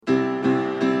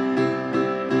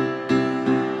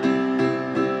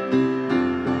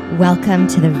Welcome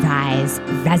to the Rise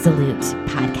Resolute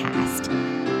podcast.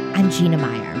 I'm Gina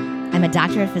Meyer. I'm a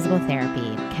doctor of physical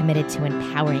therapy committed to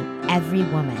empowering every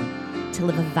woman to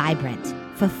live a vibrant,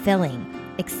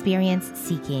 fulfilling,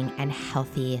 experience-seeking, and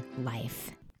healthy life.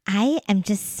 I am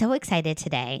just so excited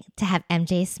today to have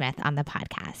MJ Smith on the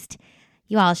podcast.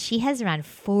 You all, she has run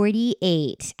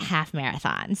 48 half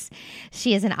marathons.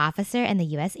 She is an officer in the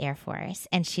U.S. Air Force,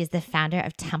 and she is the founder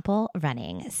of Temple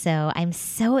Running. So I'm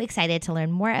so excited to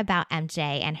learn more about MJ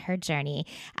and her journey.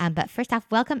 But first off,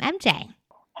 welcome, MJ.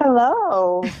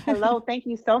 Hello. Thank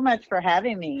you so much for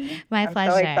having me. My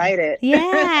pleasure. I'm so excited.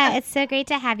 Yeah, it's so great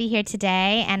to have you here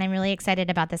today, and I'm really excited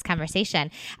about this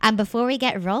conversation. Before we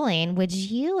get rolling, would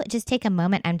you just take a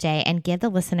moment, MJ, and give the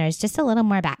listeners just a little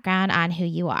more background on who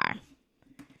you are?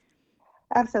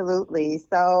 Absolutely.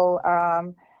 So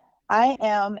I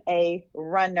am a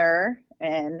runner,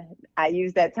 and I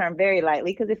use that term very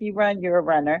lightly because if you run, you're a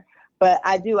runner. But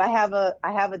I have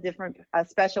a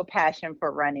special passion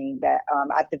for running that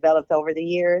I've developed over the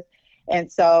years. And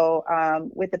so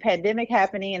with the pandemic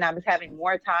happening and I was having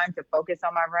more time to focus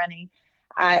on my running,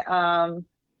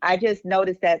 I just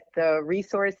noticed that the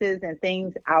resources and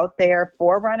things out there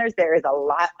for runners, there is a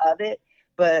lot of it,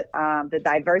 but the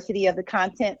diversity of the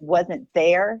content wasn't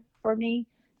there for me.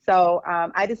 So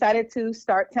I decided to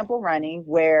start Temple Running,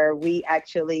 where we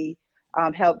actually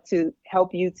help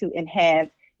you to enhance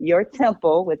your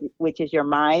temple, which is your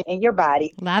mind and your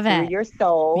body. Love it. Through your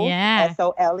soul. Yeah.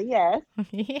 SOLES.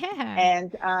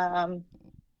 Yeah.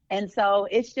 And so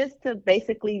it's just to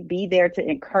basically be there to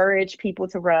encourage people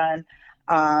to run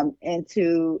and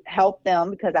to help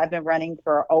them, because I've been running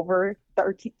for over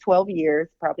 12 years,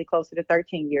 probably closer to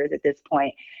 13 years at this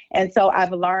point. And so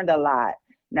I've learned a lot.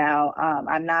 Now,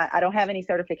 I don't have any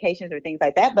certifications or things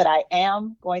like that, but I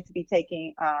am going to be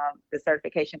taking the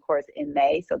certification course in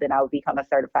May. So then I will become a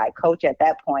certified coach at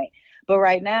that point. But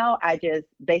right now, I just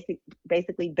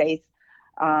basically base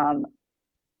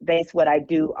what I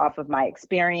do off of my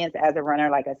experience as a runner,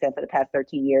 like I said, for the past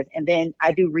 13 years. And then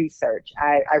I do research.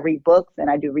 I read books and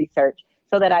I do research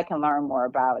so that I can learn more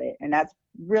about it. And that's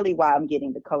really why I'm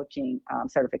getting the coaching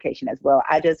certification as well.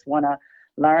 I just want to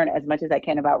learn as much as I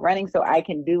can about running so I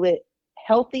can do it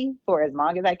healthy for as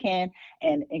long as I can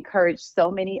and encourage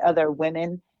so many other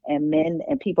women and men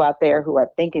and people out there who are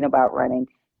thinking about running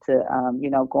to,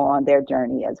 go on their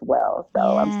journey as well. So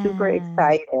yeah. I'm super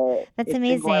excited. That's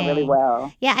amazing. It's been going really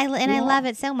well. Yeah, I love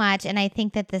it so much. And I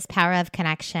think that this power of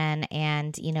connection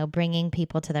and, bringing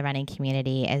people to the running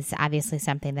community is obviously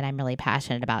something that I'm really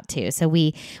passionate about too. So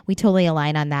we totally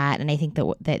align on that. And I think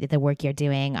that the work you're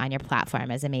doing on your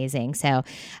platform is amazing. So,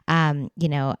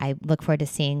 I look forward to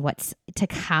seeing what's to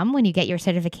come when you get your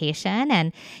certification.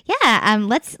 And yeah,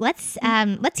 let's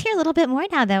hear a little bit more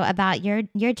now though about your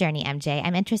journey, MJ.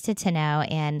 I'm interested to know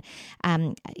and,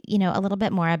 a little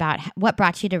bit more about what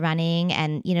brought you to running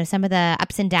and, some of the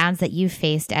ups and downs that you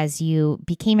faced as you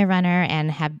became a runner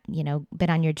and have, been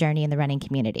on your journey in the running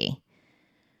community.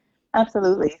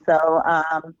 Absolutely. So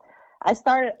I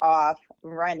started off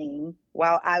running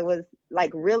while I was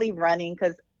really running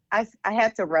because I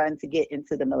had to run to get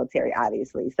into the military,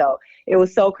 obviously. So it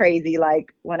was so crazy.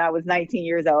 Like when I was 19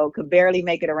 years old, could barely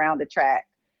make it around the track.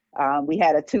 We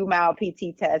had a 2-mile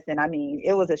PT test. And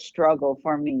it was a struggle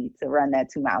for me to run that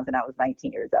 2 miles when I was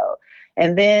 19 years old.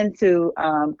 And then to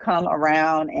come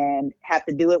around and have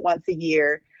to do it once a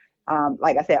year,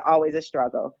 like I said, always a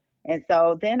struggle. And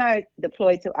so then I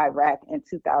deployed to Iraq in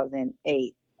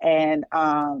 2008. And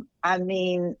I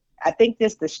think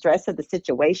just the stress of the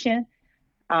situation,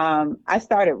 I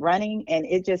started running and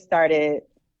it just started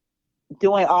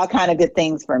doing all kind of good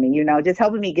things for me, just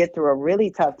helping me get through a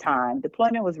really tough time.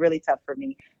 Deployment was really tough for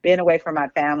me, being away from my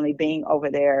family, being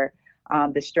over there,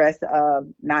 the stress of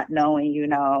not knowing,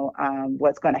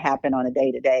 what's going to happen on a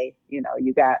day to day.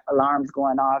 You got alarms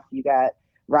going off, you got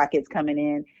rockets coming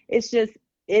in. It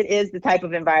is the type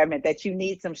of environment that you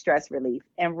need some stress relief,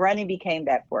 and running became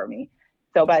that for me.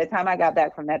 So by the time I got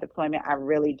back from that deployment, I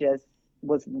really just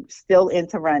was still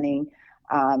into running.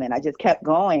 And I just kept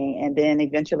going. And then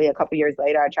eventually a couple years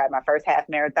later, I tried my first half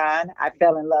marathon. I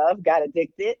fell in love, got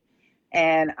addicted.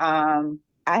 And I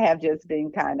have just been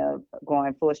kind of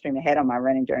going full stream ahead on my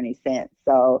running journey since.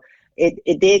 So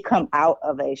it did come out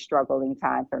of a struggling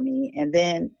time for me. And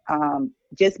then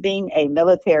just being a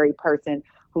military person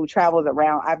who travels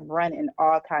around, I've run in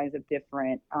all kinds of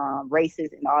different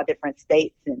races in all different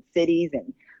states and cities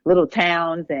and little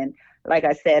towns. And like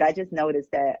I said, I just noticed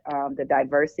that the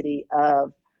diversity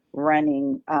of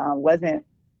running wasn't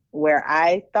where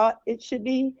I thought it should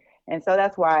be. And so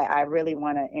that's why I really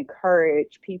want to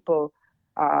encourage people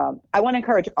I want to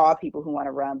encourage all people who want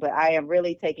to run, but I am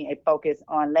really taking a focus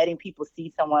on letting people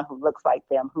see someone who looks like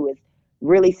them, who is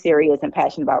really serious and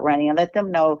passionate about running, and let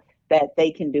them know that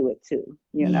they can do it too,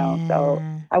 you know? So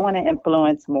Yeah. I want to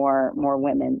influence more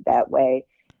women that way.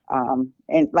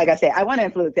 And like I said, I want to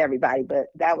influence everybody, but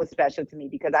that was special to me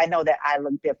because I know that I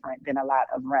look different than a lot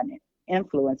of running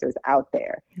influencers out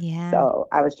there. Yeah. So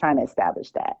I was trying to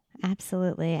establish that.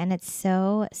 Absolutely. And it's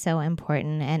so, so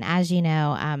important. And as you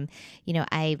know,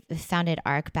 I founded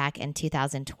ARC back in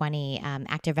 2020,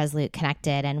 Active Resolute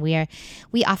Connected, and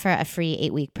we offer a free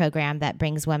 8-week program that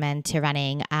brings women to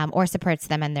running or supports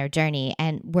them in their journey.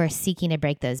 And we're seeking to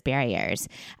break those barriers,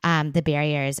 the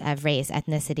barriers of race,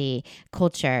 ethnicity,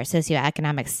 culture,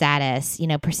 socioeconomic status, you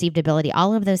know, perceived ability,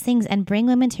 all of those things, and bring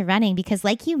women to running. Because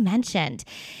like you mentioned,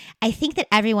 I think that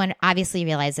everyone obviously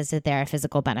realizes that there are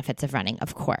physical benefits of running,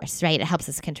 of course, right? It helps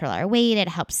us control our weight. It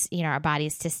helps, you know, our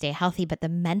bodies to stay healthy, but the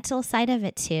mental side of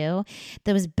it too,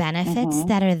 those benefits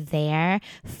that are there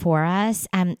for us,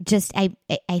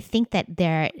 I think that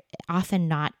they're often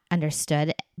not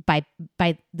understood by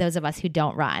those of us who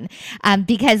don't run,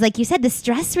 because like you said, the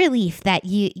stress relief that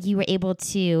you were able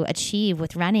to achieve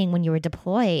with running when you were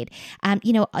deployed,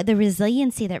 you know, the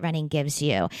resiliency that running gives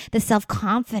you, the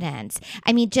self-confidence,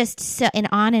 I mean, just so, and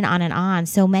on and on and on,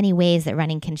 so many ways that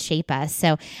running can shape us.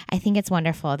 So I think it's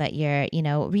wonderful that you're, you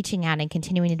know, reaching out and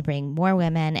continuing to bring more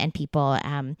women and people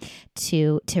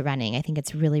to running. I think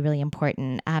it's really, really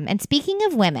important. And speaking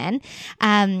of women,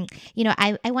 you know,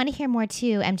 I want to hear more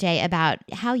too, MJ, about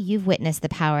how you've witnessed the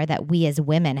power that we as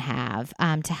women have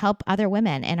to help other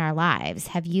women in our lives.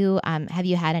 Have you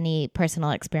had any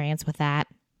personal experience with that?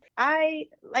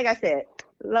 Like I said,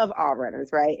 love all runners,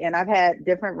 right? And I've had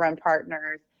different run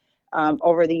partners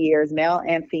over the years, male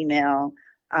and female,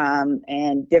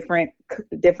 and different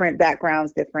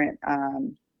backgrounds, different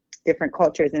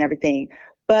cultures and everything.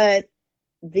 But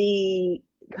the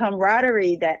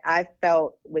camaraderie that I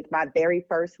felt with my very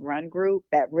first run group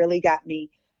that really got me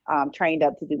trained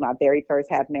up to do my very first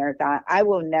half marathon, I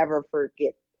will never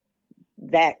forget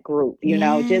that group, you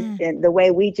know, just Yeah. in the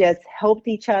way we just helped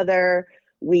each other.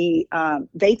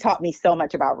 They taught me so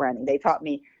much about running. They taught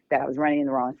me that I was running in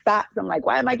the wrong socks. I'm like,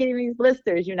 why am I getting these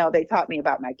blisters? You know, they taught me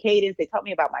about my cadence. They taught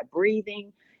me about my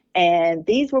breathing. And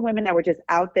these were women that were just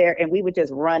out there, and we would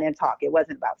just run and talk. It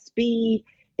wasn't about speed.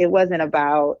 It wasn't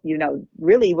about, you know,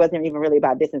 really wasn't even really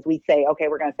about distance. We'd say, okay,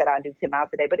 we're going to set out and do 10 miles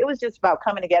a day. But it was just about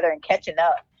coming together and catching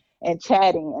up and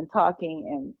chatting and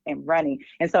talking and running.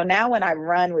 And so now when I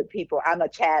run with people, I'm a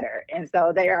chatter. And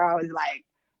so they are always like,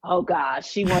 oh gosh,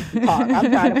 she wants to talk. I'm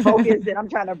trying to focus and I'm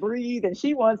trying to breathe and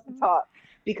she wants to talk,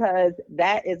 because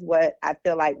that is what I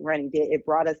feel like running did. It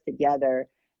brought us together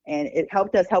and it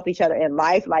helped us help each other in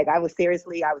life. Like I was a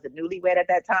newlywed at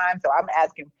that time. So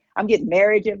I'm getting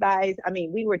marriage advice. I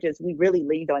mean, we really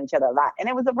leaned on each other a lot, and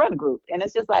it was a run group. And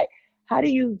it's just like, how do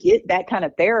you get that kind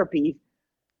of therapy?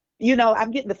 You know, I'm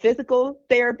getting the physical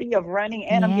therapy of running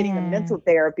and I'm getting the mental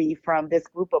therapy from this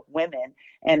group of women.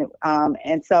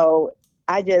 And so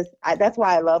that's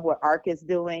why I love what ARC is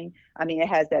doing. I mean, it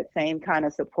has that same kind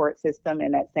of support system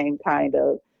and that same kind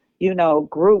of, you know,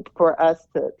 group for us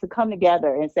to come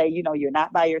together and say, you know, you're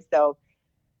not by yourself.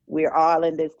 We're all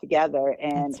in this together,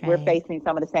 and That's we're right. facing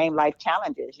some of the same life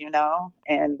challenges, you know,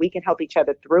 and we can help each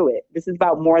other through it. This is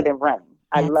about more than running.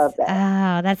 I love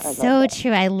that. That's I love so that.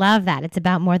 true. I love that. It's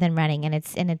about more than running, and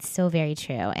it's so very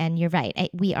true. And you're right.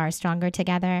 We are stronger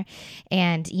together,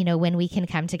 and you know, when we can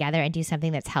come together and do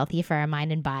something that's healthy for our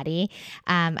mind and body,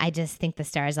 I just think the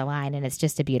stars align, and it's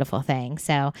just a beautiful thing.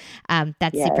 So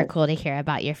that's super Yes. cool to hear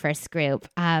about your first group.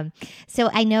 So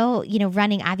I know, you know,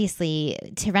 running, obviously,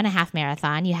 to run a half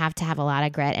marathon, you have to have a lot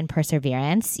of grit and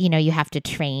perseverance. You know, you have to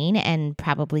train and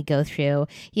probably go through,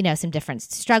 you know, some different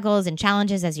struggles and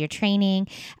challenges as you're training.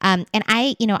 And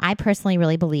I personally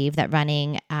really believe that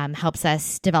running helps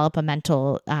us develop a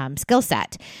mental skill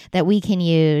set that we can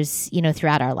use, you know,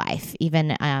 throughout our life,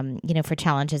 even, you know, for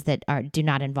challenges that do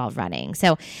not involve running.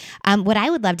 So what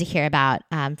I would love to hear about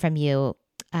from you,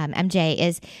 MJ,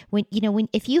 is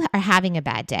if you are having a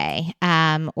bad day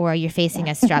or you're facing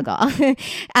a struggle,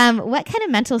 what kind of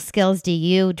mental skills do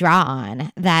you draw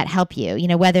on that help you? You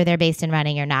know, whether they're based in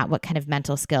running or not, what kind of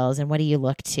mental skills and what do you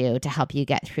look to help you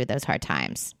get through those hard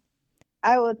times?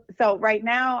 So right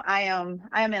now I am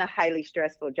in a highly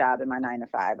stressful job in my 9 to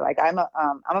 5. Like I'm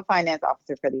a finance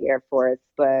officer for the Air Force,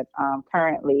 but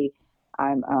currently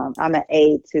I'm an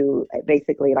A to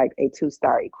basically like a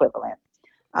 2-star equivalent.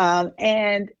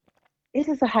 And it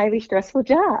is a highly stressful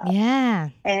job. Yeah.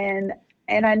 And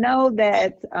I know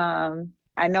that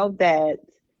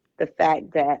the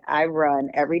fact that I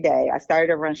run every day. I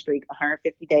started a run streak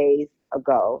 150 days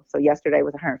ago. So yesterday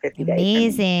was 150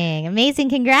 days for me. Amazing.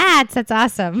 Congrats. That's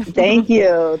awesome. Thank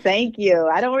you. Thank you.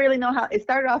 I don't really know how it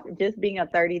started off just being a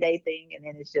 30-day thing. And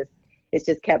then it's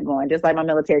just kept going. Just like my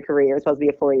military career, it's supposed to be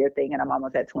a 4-year thing and I'm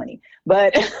almost at 20.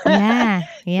 But yeah.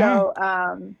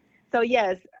 So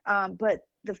yes. But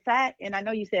the fact, and I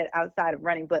know you said outside of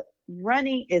running, but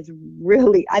running is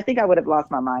really, I think I would have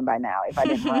lost my mind by now if I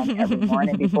didn't run every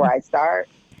morning before I start.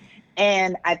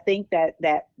 And I think that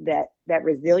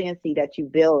resiliency that you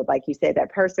build, like you said,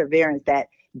 that perseverance, that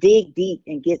dig deep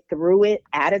and get through it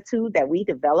attitude that we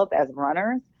develop as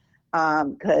runners.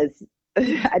 Because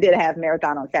I did a half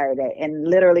marathon on Saturday, and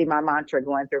literally my mantra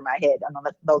going through my head on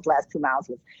those last 2 miles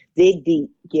was dig deep,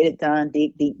 get it done,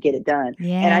 dig deep, get it done.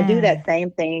 Yeah. And I do that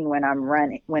same thing when I'm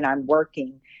running, when I'm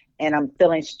working and I'm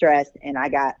feeling stressed and I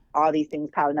got all these things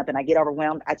piling up and I get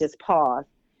overwhelmed. I just pause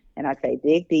and I say,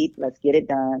 dig deep, let's get it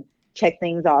done. Check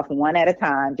things off one at a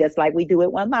time, just like we do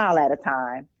it 1 mile at a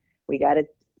time. We got to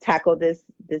tackle this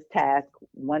task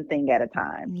one thing at a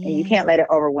time. Yeah. And you can't let it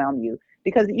overwhelm you,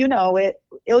 because you know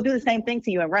it'll do the same thing to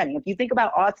you in running. If you think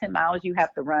about all 10 miles you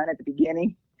have to run at the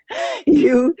beginning,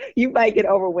 you might get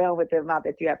overwhelmed with the amount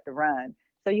that you have to run.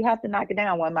 So you have to knock it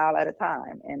down 1 mile at a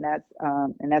time. And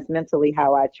that's mentally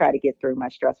how I try to get through my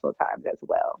stressful times as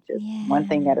well. Just one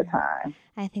thing at a time.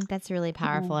 I think that's really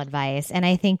powerful advice. And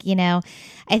I think, I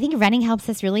think running helps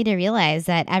us really to realize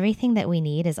that everything that we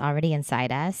need is already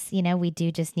inside us. We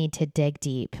do just need to dig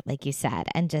deep, like you said,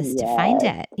 and just find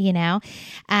it,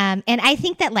 And I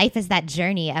think that life is that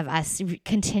journey of us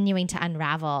continuing to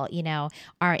unravel,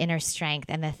 our inner strength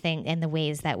and the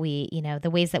ways that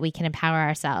we can empower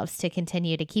ourselves to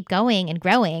continue to keep going and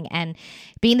growing and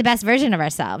being the best version of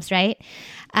ourselves. Right.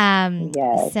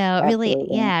 Yes, so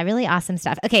absolutely. really awesome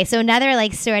stuff. Okay. So another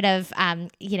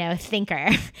thinker,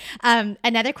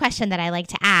 another question that I like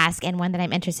to ask, and one that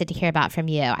I'm interested to hear about from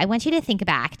you. I want you to think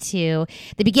back to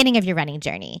the beginning of your running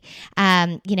journey.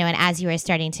 And as you were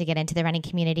starting to get into the running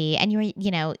community and you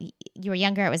were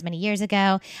younger, it was many years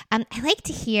ago. I like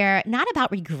to hear not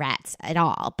about regrets at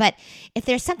all, but if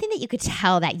there's something that you could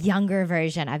tell that younger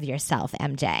version of yourself,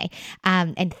 MJ,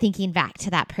 and thinking back to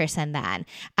that person then,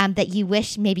 that you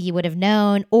wish maybe you would have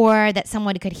known, or that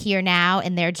someone could hear now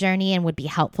in their journey and would be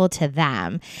helpful to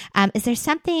them. Is there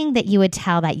something that you would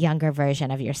tell that younger version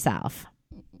of yourself?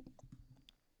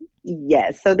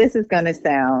 Yes. So this is going to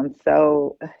sound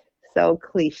so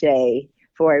cliche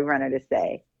for a runner to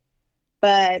say,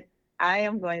 but I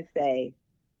am going to say,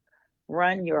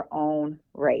 run your own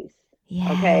race.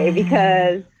 Yeah. Okay.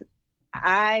 Because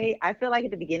I feel like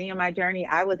at the beginning of my journey,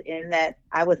 I was in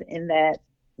that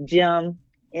gym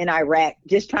in Iraq,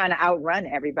 just trying to outrun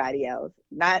everybody else.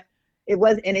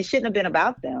 It shouldn't have been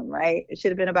about them, right? It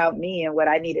should have been about me and what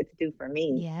I needed to do for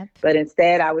me. Yep. But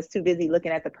instead, I was too busy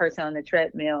looking at the person on the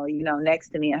treadmill, next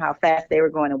to me and how fast they were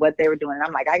going and what they were doing. And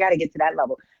I'm like, I got to get to that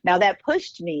level. Now that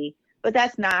pushed me, but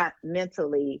that's not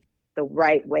mentally the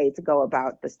right way to go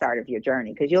about the start of your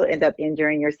journey, because you'll end up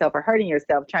injuring yourself or hurting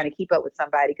yourself trying to keep up with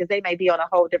somebody, because they may be on a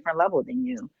whole different level than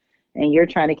you and you're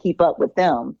trying to keep up with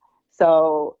them.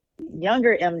 So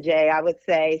younger MJ, I would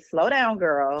say, slow down,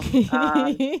 girl.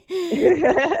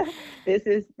 This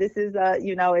is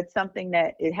it's something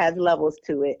that it has levels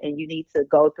to it, and you need to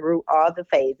go through all the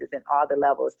phases and all the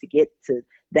levels to get to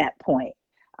that point.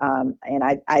 And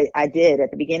I did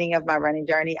at the beginning of my running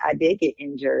journey, I did get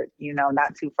injured,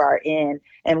 not too far in.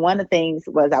 And one of the things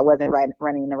was I wasn't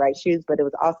running in the right shoes, but it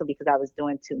was also because I was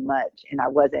doing too much and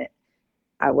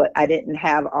I didn't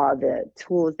have all the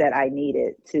tools that I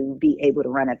needed to be able to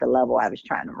run at the level I was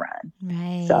trying to run.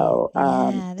 Right. So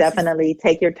definitely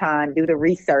take your time, do the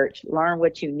research, learn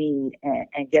what you need,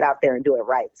 and get out there and do it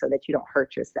right so that you don't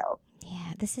hurt yourself.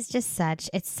 Yeah, this is just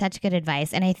it's such good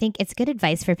advice. And I think it's good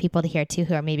advice for people to hear too,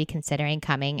 who are maybe considering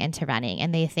coming into running,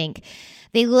 and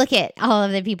they look at all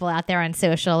of the people out there on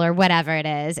social or whatever it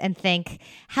is and think,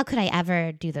 how could I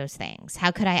ever do those things? How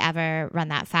could I ever run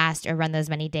that fast or run those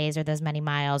many days or those many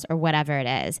miles or whatever it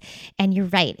is? And you're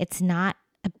right. It's not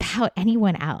about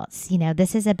anyone else.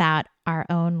 This is about our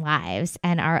own lives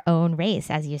and our own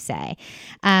race, as you say.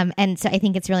 And so I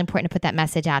think it's really important to put that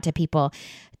message out to people.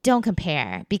 Don't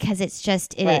compare, because it's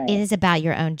just, it is about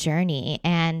your own journey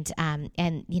and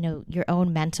your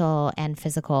own mental and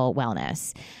physical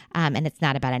wellness. And it's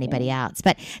not about anybody else.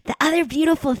 But the other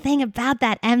beautiful thing about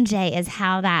that, MJ, is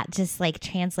how that just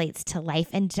translates to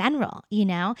life in general.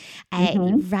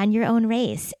 Run your own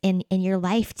race in your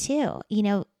life too.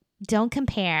 Don't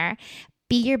compare,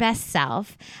 be your best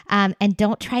self, and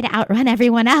don't try to outrun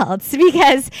everyone else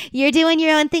because you're doing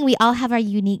your own thing. We all have our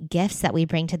unique gifts that we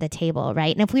bring to the table,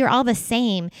 right? And if we were all the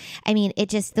same, I mean,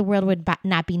 the world would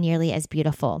not be nearly as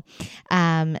beautiful.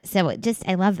 I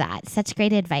love that. Such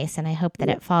great advice. And I hope that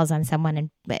it falls on someone and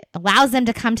allows them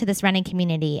to come to this running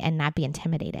community and not be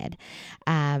intimidated.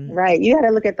 Right. You got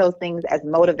to look at those things as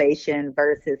motivation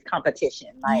versus competition.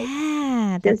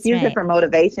 Like, just use it for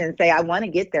motivation. Say, I want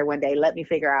to get there one day. Let me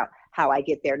figure out how I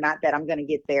get there. Not that I'm going to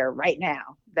get there right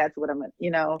now. That's what I'm,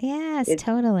 Yes,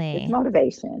 totally. It's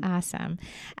motivation. Awesome.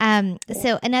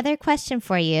 So another question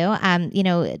for you,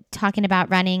 talking about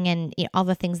running and all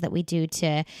the things that we do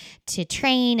to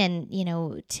train and,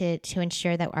 to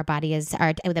ensure that our body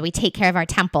that we take care of our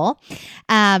temple.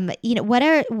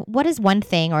 What is one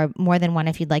thing or more than one,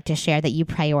 if you'd like to share, that you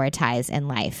prioritize in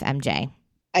life, MJ?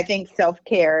 I think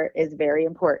self-care is very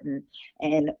important.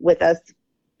 And with us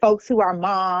folks who are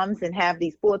moms and have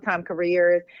these full-time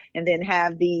careers and then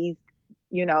have these,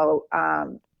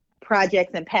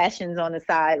 projects and passions on the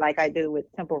side, like I do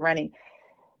with Temple Running,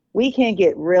 we can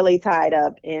get really tied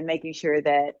up in making sure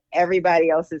that everybody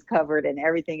else is covered and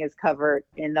everything is covered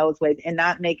in those ways and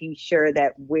not making sure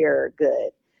that we're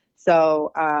good.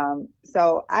 So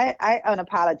I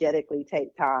unapologetically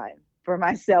take time for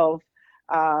myself.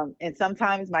 And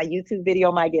sometimes my YouTube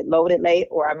video might get loaded late,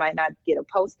 or I might not get a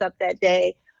post up that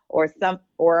day, or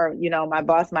my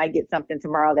boss might get something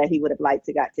tomorrow that he would have liked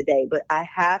to got today. But I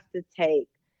have to take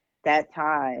that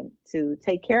time to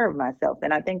take care of myself.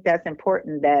 And I think that's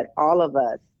important that all of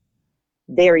us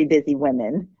very busy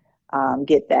women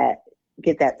get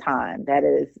that time. That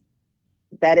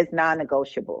is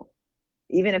non-negotiable.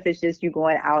 Even if it's just you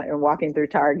going out and walking through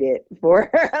Target for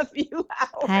a few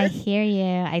hours. I hear you.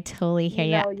 I totally hear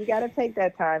you. You got to take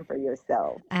that time for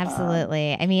yourself.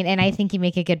 Absolutely. And I think you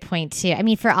make a good point too. I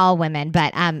mean, for all women,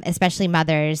 but especially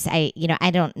mothers. I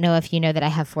don't know if you know that I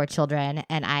have 4 children,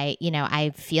 and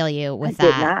I feel you with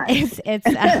that. It's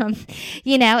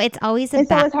it's always about.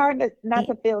 So it's hard not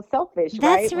to feel selfish.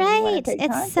 That's right.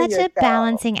 It's such a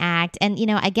balancing act, and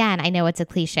again, I know it's a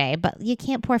cliche, but you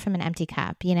can't pour from an empty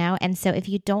cup. And so if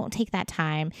you don't take that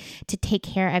time to take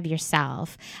care of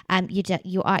yourself, you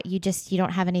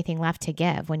don't have anything left to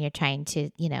give when you're trying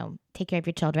to, take care of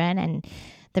your children and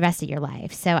the rest of your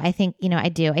life. So I think,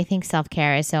 I think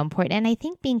self-care is so important. And I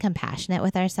think being compassionate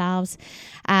with ourselves,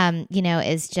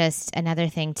 is just another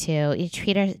thing too.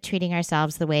 Treating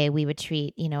ourselves the way we would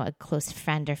treat, a close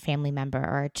friend or family member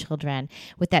or our children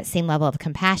with that same level of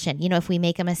compassion. If we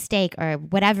make a mistake or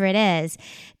whatever it is,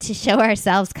 to show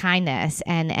ourselves kindness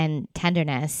and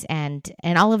tenderness and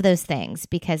all of those things,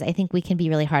 because I think we can be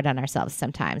really hard on ourselves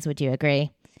sometimes. Would you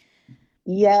agree?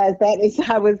 Yes, that is.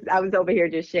 I was over here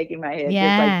just shaking my head.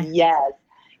 Yeah. Just like,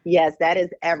 yes, that is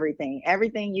everything.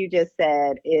 Everything you just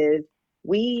said is,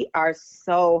 we are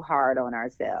so hard on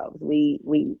ourselves. We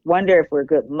wonder if we're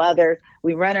good mothers.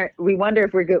 We wonder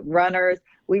if we're good runners.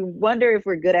 We wonder if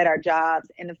we're good at our jobs.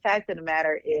 And the fact of the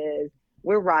matter is,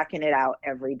 we're rocking it out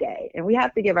every day, and we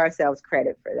have to give ourselves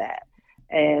credit for that.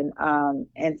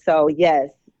 And so yes,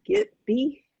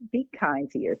 be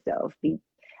kind to yourself.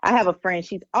 I have a friend,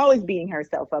 she's always beating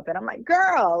herself up. And I'm like,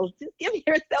 girl, just give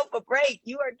yourself a break.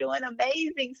 You are doing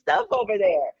amazing stuff over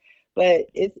there. But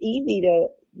it's easy to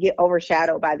get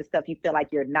overshadowed by the stuff you feel like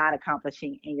you're not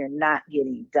accomplishing and you're not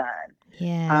getting done.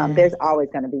 Yeah. There's always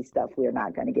going to be stuff we're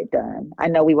not going to get done. I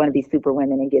know we want to be super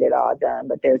women and get it all done,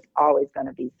 but there's always going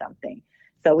to be something.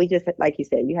 So we just, like you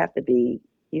said, you have to be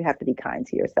kind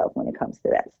to yourself when it comes to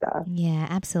that stuff. Yeah,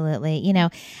 absolutely.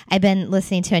 I've been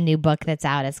listening to a new book that's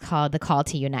out. It's called The Call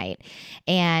to Unite.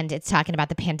 And it's talking about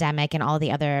the pandemic and all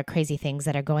the other crazy things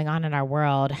that are going on in our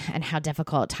world and how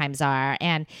difficult times are.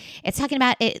 And it's talking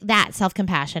about that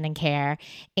self-compassion and care.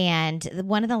 And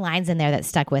one of the lines in there that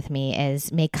stuck with me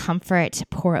is, may comfort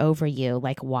pour over you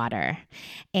like water.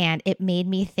 And it made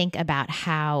me think about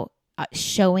how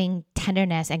showing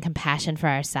tenderness and compassion for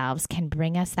ourselves can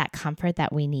bring us that comfort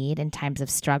that we need in times of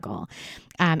struggle.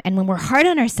 And when we're hard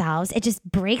on ourselves, it just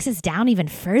breaks us down even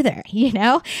further. We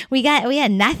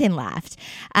had nothing left.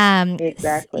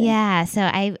 Exactly. Yeah. So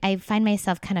I find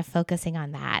myself kind of focusing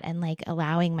on that and like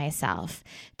allowing myself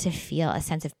to feel a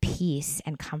sense of peace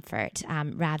and comfort,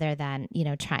 rather than,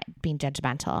 being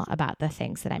judgmental about the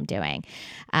things that I'm doing.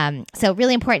 So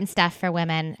really important stuff for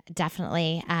women,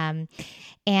 definitely.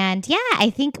 And yeah, I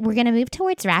think we're going to move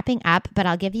towards wrapping up, but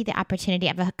I'll give you the opportunity.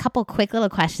 I have a couple quick little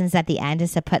questions at the end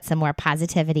just to put some more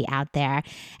positivity out there,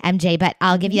 MJ, but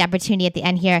I'll give you the opportunity at the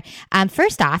end here.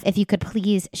 First off, if you could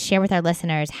please share with our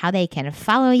listeners how they can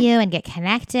follow you and get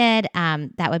connected,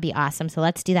 that would be awesome. So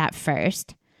let's do that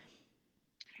first.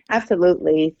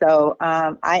 Absolutely. So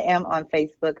I am on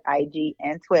Facebook, IG,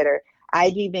 and Twitter.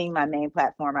 IG being my main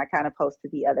platform, I kind of post to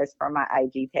the others from my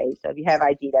IG page. So if you have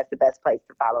IG, that's the best place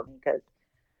to follow me because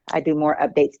I do more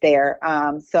updates there.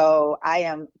 So I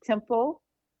am Temple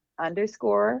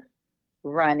underscore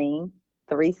running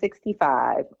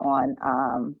 365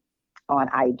 on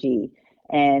IG.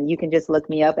 And you can just look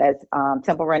me up as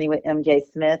Temple Running with MJ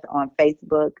Smith on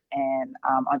Facebook, and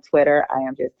on Twitter, I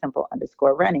am just Temple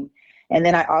underscore running. And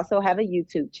then I also have a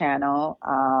YouTube channel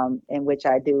in which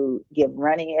I do give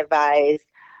running advice.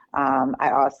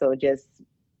 I also just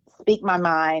speak my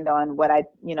mind on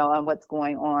on what's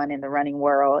going on in the running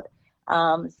world.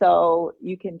 So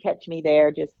you can catch me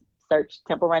there. Just search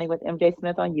Temple Running with MJ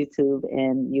Smith on YouTube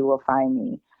and you will find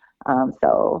me.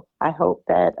 So I hope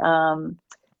that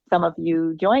some of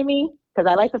you join me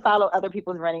because I like to follow other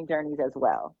people's running journeys as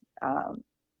well.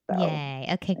 Yay.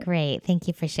 Okay, great. Thank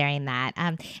you for sharing that.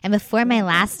 And before my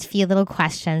last few little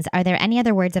questions, are there any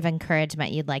other words of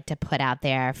encouragement you'd like to put out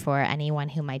there for anyone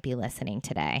who might be listening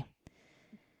today?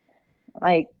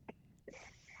 Like,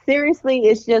 seriously,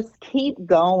 it's just keep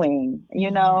going,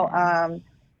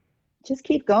 just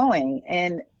keep going.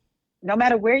 And no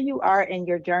matter where you are in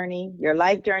your journey, your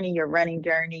life journey, your running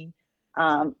journey,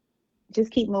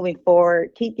 just keep moving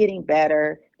forward, keep getting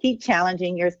better, keep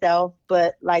challenging yourself.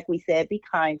 But like we said, be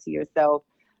kind to yourself.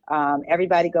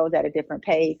 Everybody goes at a different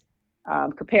pace.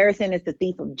 Comparison is the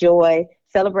thief of joy.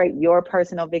 Celebrate your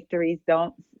personal victories.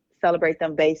 Don't celebrate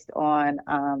them based on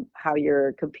how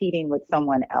you're competing with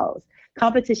someone else.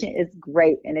 Competition is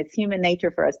great, and it's human nature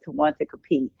for us to want to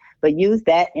compete, but use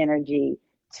that energy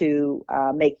to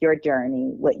make your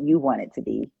journey what you want it to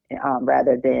be,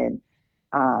 rather than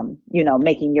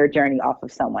making your journey off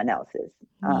of someone else's,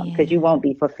 because you won't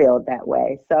be fulfilled that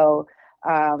way. So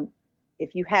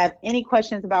if you have any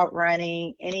questions about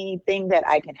running, anything that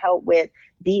I can help with,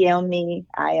 DM me.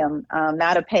 I am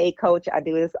not a paid coach. I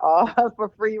do this all for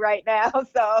free right now.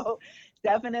 So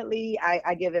definitely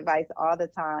I give advice all the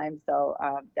time. So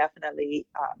definitely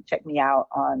check me out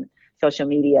on social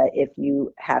media if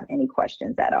you have any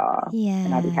questions at all. Yeah,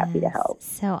 and I'd be happy to help.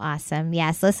 So awesome.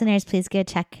 Yes, listeners, please go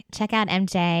check out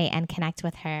MJ and connect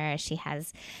with her. She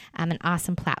has an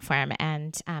awesome platform,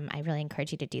 and I really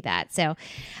encourage you to do that. So,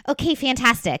 okay,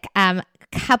 fantastic.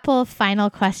 Couple final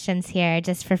questions here,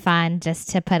 just for fun, just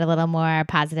to put a little more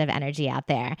positive energy out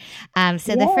there.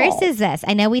 The first is this.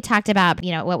 I know we talked about,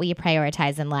 what we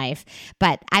prioritize in life,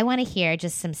 but I want to hear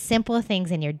just some simple things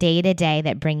in your day-to-day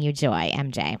that bring you joy,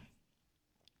 MJ.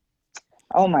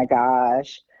 Oh my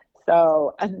gosh.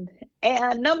 So,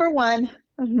 and number one,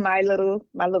 my little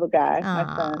guy,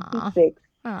 my son, he's 6.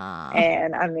 Aww.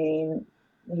 And I mean,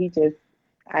 he just,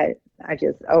 I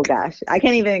just, oh gosh, I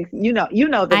can't even,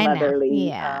 the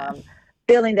motherly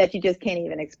feeling that you just can't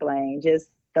even explain, just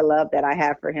the love that I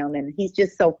have for him. And he's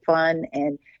just so fun.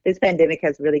 And this pandemic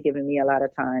has really given me a lot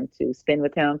of time to spend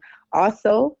with him.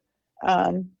 Also,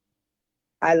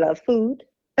 I love food.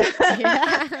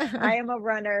 I am a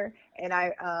runner, and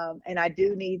I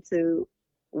do need to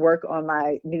work on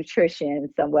my nutrition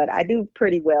somewhat. I do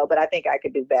pretty well, but I think I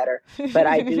could do better. But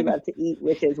I do love to eat,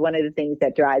 which is one of the things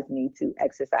that drives me to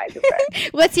exercise.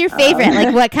 What's your favorite?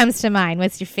 Like, what comes to mind?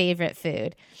 What's your favorite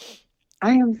food?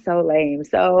 I am so lame.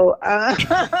 So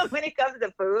when it comes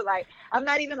to food, like, I'm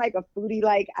not even like a foodie.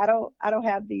 Like, I don't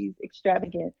have these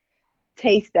extravagant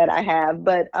tastes that I have.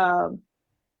 But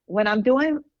when I'm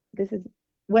doing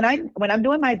when I'm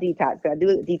doing my detox, I do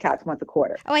a detox once a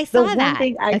quarter. Oh, I saw that. The one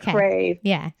thing I crave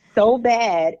so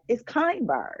bad is Kind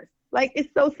bars. Like, it's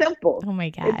so simple. Oh my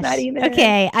gosh. It's not even.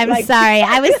 Okay, I'm sorry.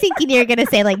 I was thinking you were going to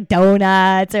say like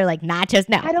donuts or like nachos.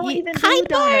 No, I don't even Kind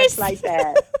do donuts like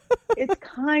that. It's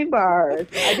Kind bars.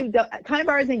 I do Kind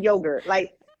bars and yogurt.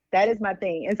 Like, that is my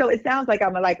thing. And so it sounds like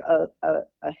I'm a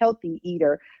healthy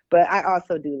eater, but I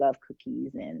also do love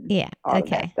cookies and all of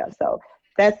that stuff. So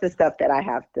that's the stuff that I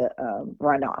have to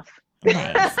run off.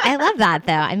 Nice. I love that,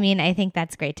 though. I mean, I think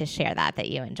that's great to share that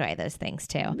you enjoy those things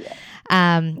too.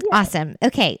 Awesome.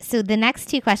 Okay. So the next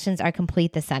 2 questions are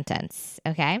complete the sentence.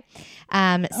 Okay.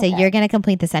 So you're going to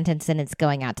complete the sentence, and it's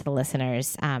going out to the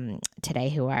listeners today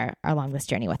who are along this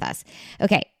journey with us.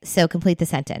 Okay. So complete the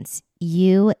sentence.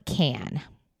 You can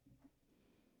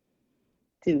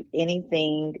do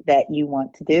anything that you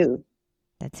want to do.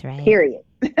 That's right. Period.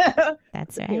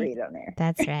 That's right. Period on there.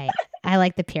 That's right. I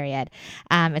like the period.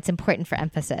 It's important for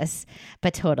emphasis,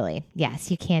 but totally.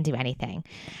 Yes, you can do anything.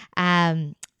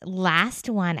 Last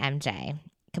one, MJ.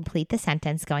 Complete the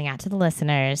sentence going out to the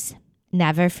listeners.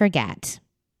 Never forget.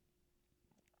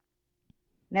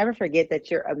 Never forget that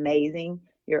you're amazing.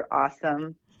 You're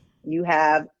awesome. You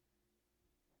have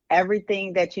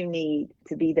everything that you need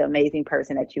to be the amazing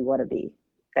person that you want to be.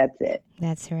 That's it.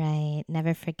 That's right.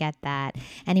 Never forget that.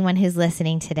 Anyone who's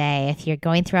listening today, if you're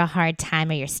going through a hard time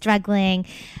or you're struggling,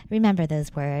 remember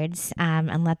those words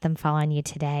and let them fall on you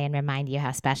today and remind you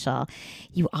how special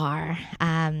you are.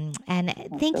 And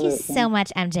thank you so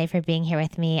much, MJ, for being here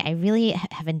with me. I really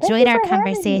have enjoyed our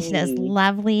conversation. It was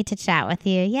lovely to chat with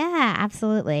you. Yeah,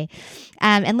 absolutely.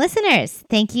 And listeners,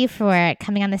 thank you for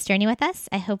coming on this journey with us.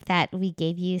 I hope that we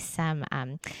gave you some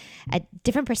a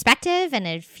different perspective and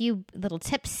a few little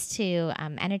tips to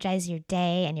energize your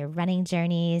day and your running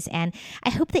journeys. And I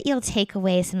hope that you'll take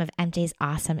away some of MJ's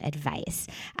awesome advice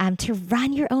to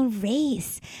run your own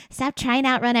race. Stop trying to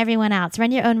outrun everyone else.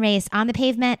 Run your own race on the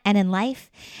pavement and in life.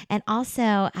 And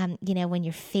also, when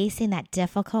you're facing that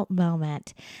difficult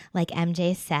moment, like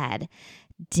MJ said,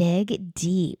 dig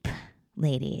deep,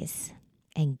 ladies,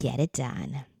 and get it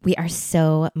done. We are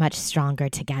so much stronger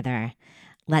together.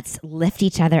 Let's lift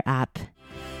each other up.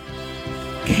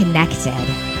 Connected,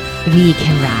 we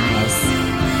can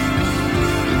rise.